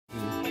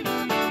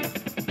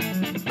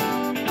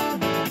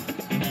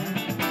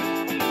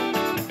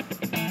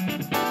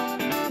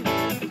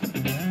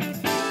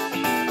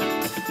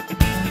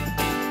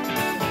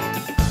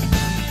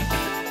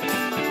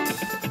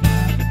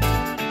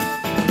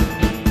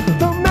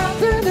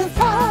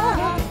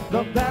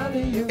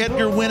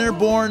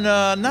born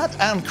not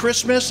on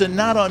Christmas and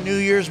not on New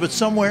Year's, but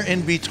somewhere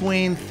in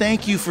between.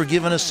 Thank you for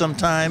giving us some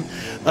time.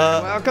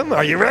 Welcome.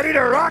 Are you ready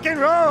to rock and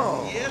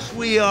roll? Yes,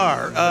 we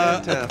are.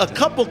 A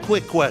couple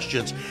quick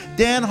questions.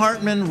 Dan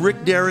Hartman,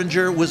 Rick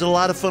Derringer, was it a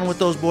lot of fun with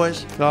those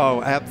boys?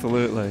 Oh,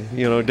 absolutely.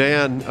 You know,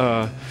 Dan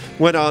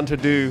went on to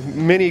do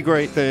many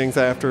great things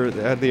after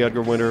the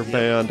Edgar Winter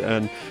Band,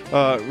 and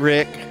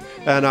Rick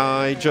and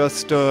I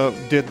just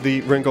did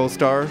the Ringo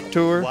Starr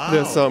tour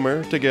this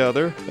summer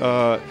together,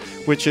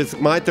 which is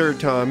my third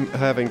time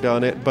having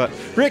done it. But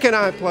Rick and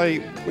I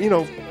play, you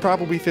know,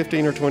 probably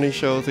 15 or 20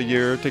 shows a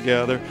year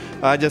together.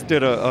 I just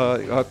did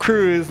a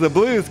cruise, the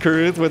blues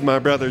cruise, with my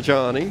brother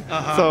Johnny.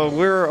 So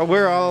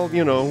we're all,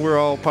 you know, we're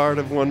all part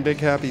of one big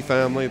happy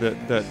family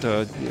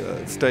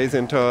that stays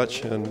in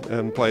touch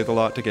and plays a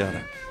lot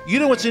together. You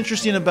know what's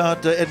interesting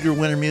about Edgar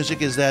Winter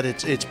music is that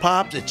it's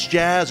pop, it's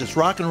jazz, it's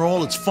rock and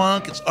roll, it's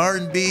funk, it's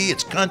R&B,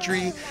 it's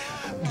country.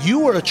 You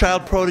were a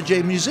child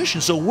protege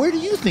musician, so where do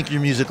you think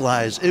your music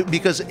lies?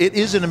 Because it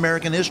is in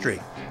American history.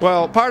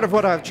 Well, part of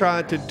what I've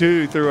tried to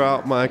do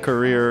throughout my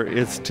career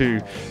is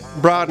to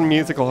broaden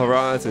musical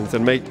horizons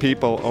and make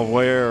people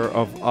aware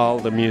of all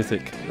the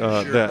music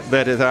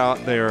that is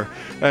out there.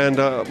 And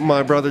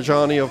my brother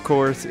Johnny, of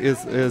course,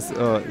 is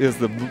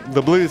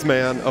the blues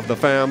man of the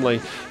family.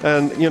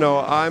 And you know,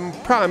 I'm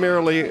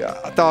primarily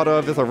thought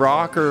of as a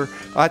rocker.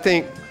 I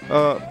think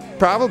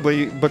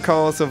probably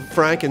because of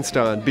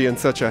Frankenstein being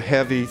such a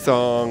heavy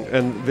song,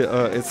 and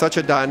it's such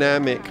a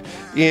dynamic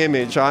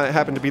image. I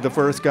happen to be the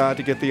first guy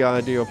to get the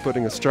idea of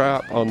putting a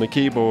strap on the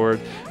keyboard,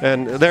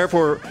 and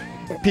therefore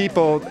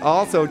people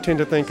also tend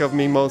to think of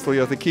me mostly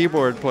as a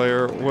keyboard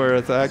player,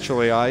 whereas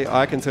actually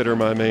I consider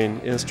my main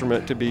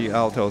instrument to be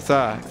alto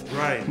sax.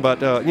 Right.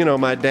 But you know,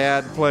 my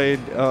dad played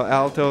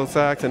alto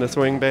sax in a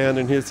swing band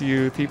in his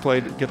youth. He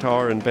played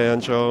guitar and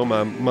banjo.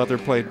 My mother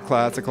played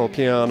classical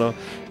piano,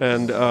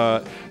 and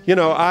you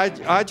know,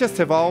 I just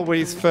have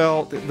always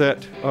felt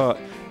that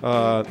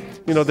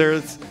you know,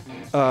 there's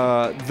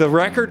the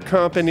record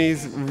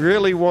companies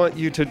really want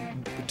you to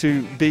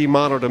be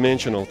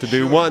monodimensional, to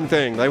do one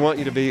thing. They want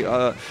you to be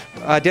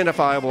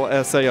identifiable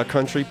as, say, a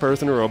country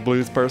person or a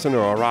blues person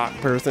or a rock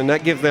person.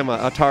 That gives them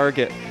a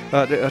target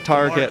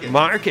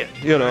market,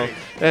 you know. Right.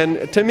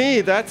 And to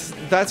me,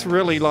 that's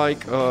really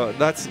like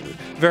that's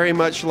very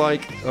much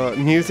like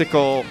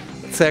musical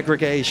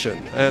segregation,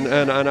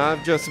 and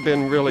I've just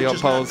been really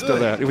opposed to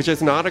that, which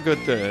is not a good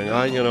thing.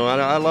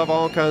 I love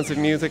all kinds of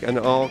music and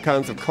all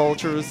kinds of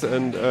cultures,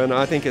 and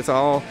I think it's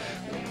all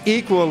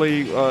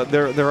equally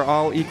they're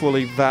all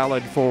equally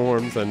valid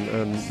forms,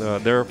 and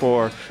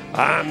therefore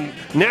I'm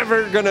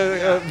never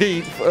gonna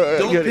be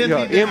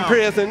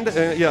imprisoned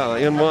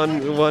in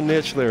one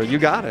niche there. You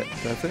got it.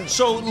 That's it.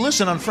 So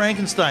listen, on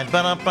Frankenstein,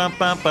 hey,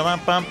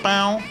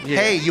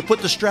 you put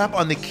the strap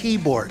on the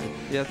keyboard.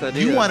 Yes, I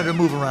did. You wanted to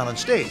move around on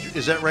stage.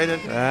 Is that right, Ed?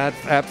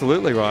 That's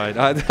absolutely right.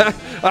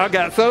 I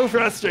got so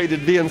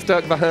frustrated being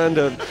stuck behind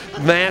a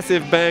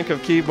massive bank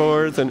of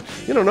keyboards, and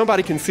you know,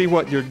 nobody can see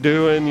what you're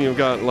doing. You've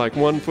got like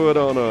one foot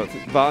on a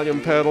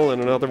volume pedal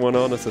and another one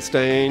on a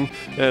sustain,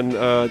 and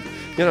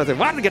you know, I said,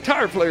 why do the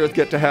guitar players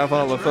get to have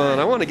all the fun?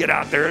 I want to get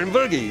out there and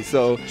boogie.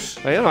 So,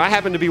 you know, I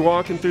happened to be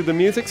walking through the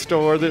music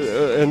store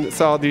and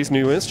saw these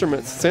new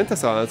instruments,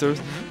 synthesizers,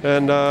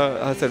 and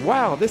I said,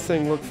 wow, this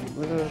thing looks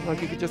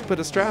like you could just put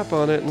a strap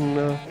on it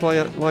and play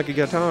it like a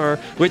guitar,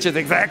 which is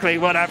exactly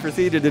what I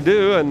proceeded to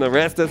do, and the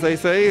rest, as they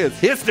say, is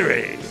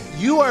history.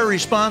 You are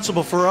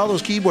responsible for all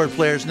those keyboard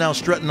players now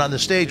strutting on the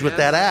stage with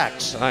that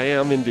axe. I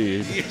am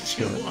indeed. Yes,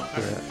 you are.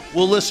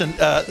 Well, listen,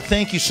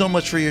 thank you so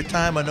much for your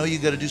time. I know you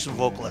got to do some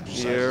vocal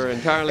exercises. You're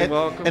entirely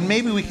welcome. And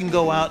maybe we can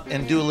go out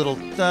and do a little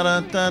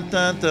dun dun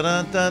dun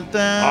dun dun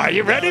dun. Are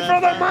you ready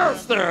for the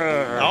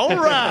monster? All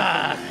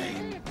right.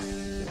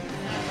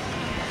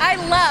 I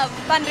love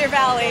Thunder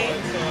Valley.